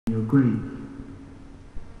your grave.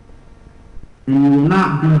 And you will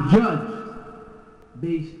not be judged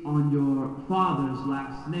based on your father's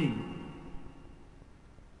last name.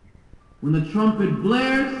 When the trumpet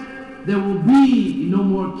blares, there will be no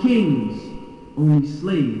more kings, only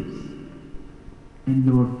slaves. And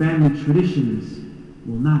your family traditions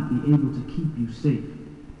will not be able to keep you safe.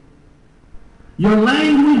 Your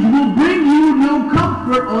language will bring you no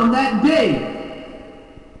comfort on that day.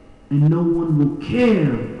 And no one will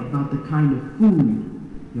care about the kind of food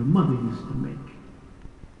your mother used to make.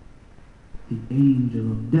 The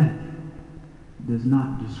angel of death does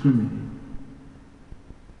not discriminate.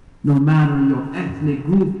 No matter your ethnic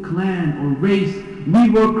group, clan, or race, we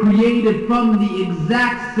were created from the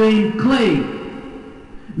exact same clay.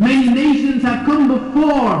 Many nations have come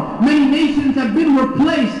before. Many nations have been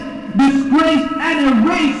replaced, disgraced, and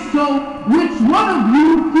erased. So which one of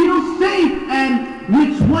you feels safe, and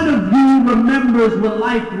which one of you remembers what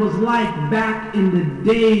life was like back in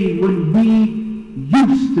the day when we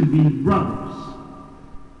used to be brothers?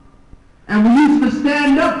 And we used to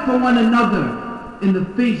stand up for one another. In the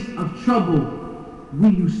face of trouble, we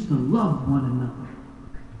used to love one another.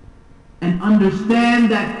 And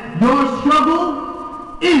understand that your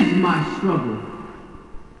struggle is my struggle.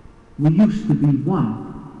 We used to be one.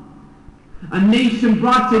 A nation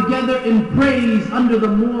brought together in praise under the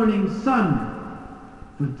morning sun.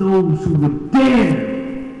 For those who would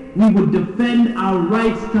dare, we would defend our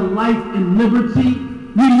rights to life and liberty.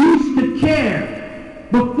 We used to care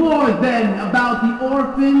before then about the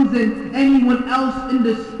orphans and anyone else in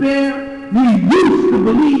despair. We used to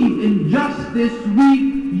believe in justice. We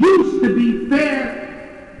used to be fair.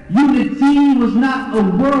 Unity was not a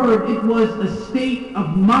word, it was a state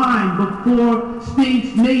of mind. Before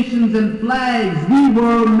states, nations, and flags, we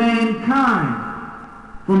were mankind.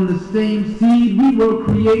 From the same seed we were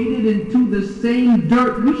created, into the same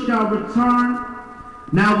dirt we shall return.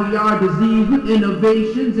 Now we are diseased with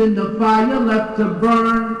innovations in the fire left to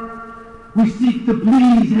burn. We seek to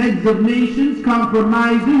please heads of nations,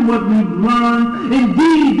 compromising what we've learned.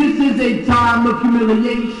 Indeed, this is a time of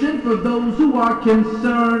humiliation for those who are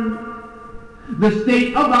concerned. The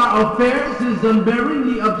state of our affairs is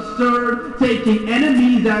unbearingly absurd, taking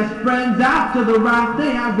enemies as friends after the wrath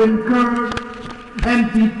they have incurred.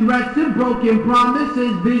 Empty threats and broken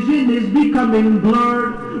promises, vision is becoming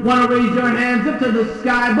blurred. Want to raise your hands up to the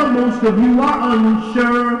sky, but most of you are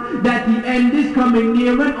unsure that the end is coming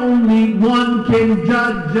near and only one can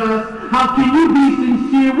judge us. How can you be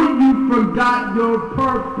sincere when you forgot your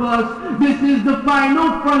purpose? This is the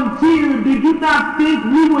final frontier. Did you not think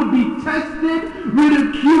we would be tested,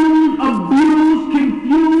 ridiculed, abused,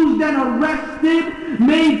 confused, and arrested,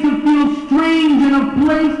 made to feel strange in a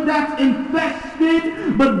place that's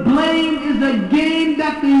infested? But blame is a game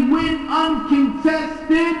that they win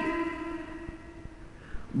uncontested.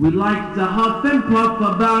 We like to huff and puff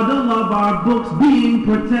about all of our books being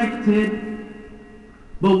protected.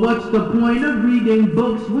 But what's the point of reading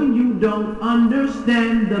books when you don't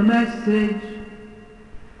understand the message?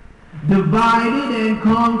 Divided and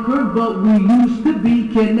conquered, but we used to be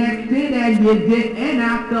connected, and you didn't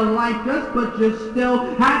have to like us, but you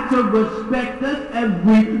still had to respect us.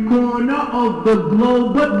 Every corner of the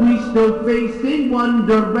globe, but we still facing one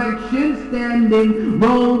direction, standing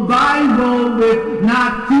row by row. If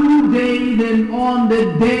not today, then on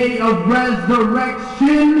the day of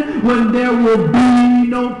resurrection, when there will be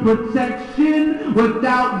no protection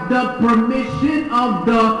without the permission of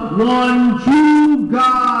the one true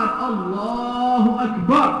God. Allahu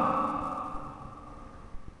Akbar.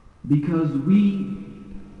 Because we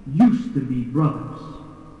used to be brothers.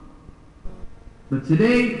 But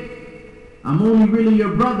today, I'm only really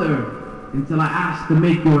your brother until I ask to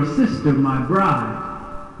make your sister my bride.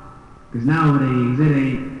 Because nowadays it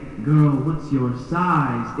ain't, girl, what's your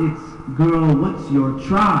size? It's, girl, what's your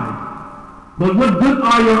tribe? But what good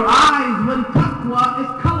are your eyes when taqwa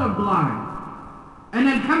is colorblind? And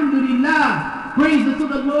alhamdulillah, praises to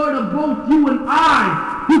the Lord of both you and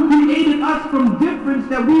I, who created us from difference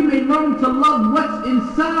that we may learn to love what's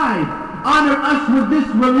inside. Honor us with this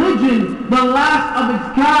religion, the last of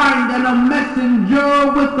its kind, and a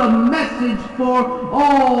messenger with a message for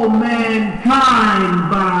all mankind.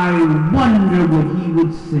 But I wonder what he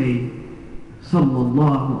would say,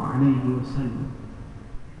 sallallahu alayhi wa sallam,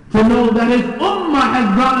 to know that his ummah has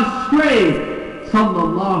gone astray,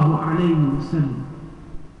 sallallahu alayhi wa sallam.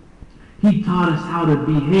 He taught us how to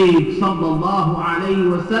behave, sallallahu alayhi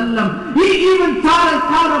wa sallam. He even taught us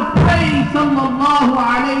how to pray, sallallahu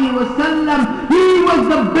alayhi wa sallam. He was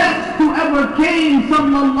the best who ever came,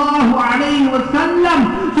 sallallahu alayhi wa sallam.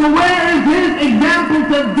 So where is his example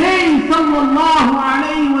today, sallallahu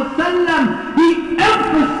alayhi wa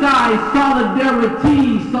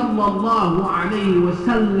solidarity, sallallahu alayhi wa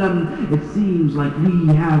sallam. It seems like we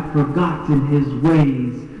have forgotten his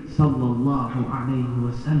ways, sallallahu alayhi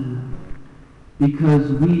wa sallam.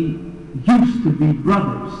 Because we used to be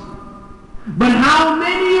brothers. But how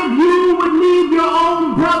many of you would leave your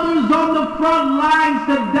own brothers on the front lines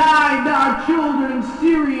to die? There are children in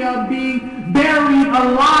Syria being buried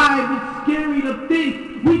alive. It's scary to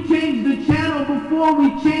think. We changed the channel before we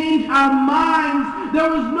change our minds.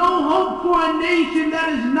 There is no hope for a nation that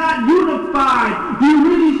is not unified. Do you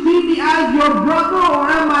really see me as your brother, or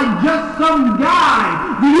am I just some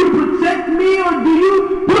guy? Do you protect me, or do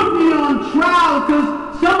you put me on trial?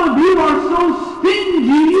 Because some of you are so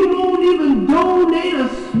stingy, you won't even donate a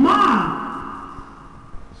smile.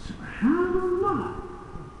 SubhanAllah.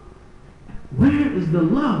 Where is the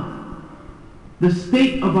love? The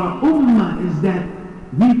state of our ummah is that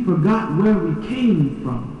we forgot where we came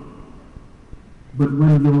from. But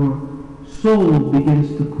when your soul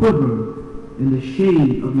begins to quiver in the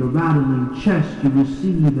shade of your rattling chest, you will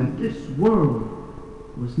see that this world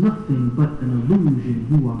was nothing but an illusion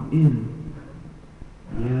you are in.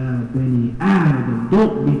 Yeah, Bani Adam,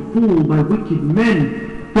 don't be fooled by wicked men.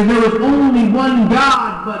 Because there is only one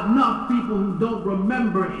God, but enough people who don't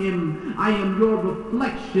remember him. I am your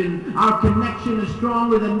reflection. Our connection is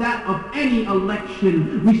stronger than that of any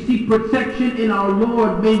election. We seek protection in our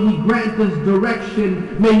Lord. May he grant us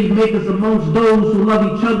direction. May he make us amongst those who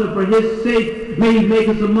love each other for his sake. May he make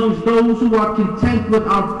us amongst those who are content with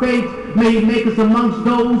our fate. May he make us amongst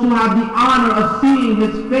those who have the honor of seeing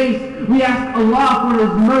his face. We ask Allah for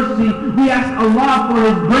his mercy. We ask Allah for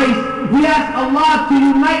his grace. We ask Allah to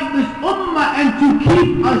unite this ummah and to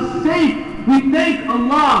keep us safe. We thank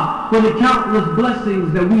Allah for the countless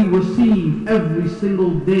blessings that we receive every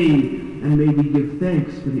single day. And may we give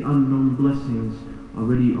thanks for the unknown blessings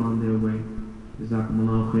already on their way.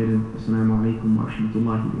 Jazakumullahu khairan. Assalamu alaikum wa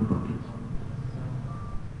rahmatullahi wa barakatuh.